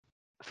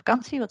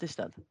Vakantie, wat is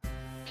dat?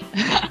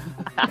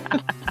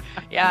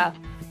 Ja,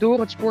 door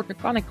het sporten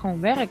kan ik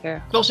gewoon werken.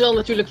 Het was wel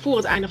natuurlijk voor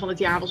het einde van het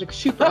jaar was ik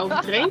super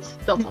overtraind.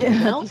 Dat had ik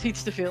Ja, wel. dat is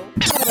iets te veel.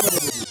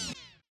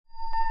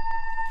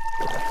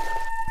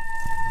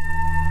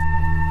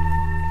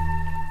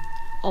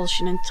 Als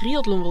je een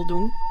triathlon wil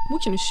doen,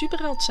 moet je een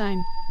superheld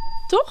zijn.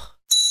 Toch?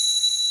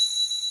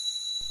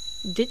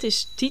 Dit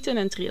is Tieten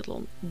en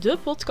Triathlon, de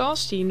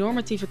podcast die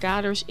normatieve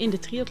kaders in de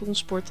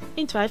triathlonsport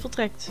in twijfel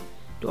trekt.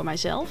 Door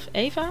mijzelf,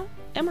 Eva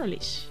en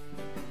Marlies.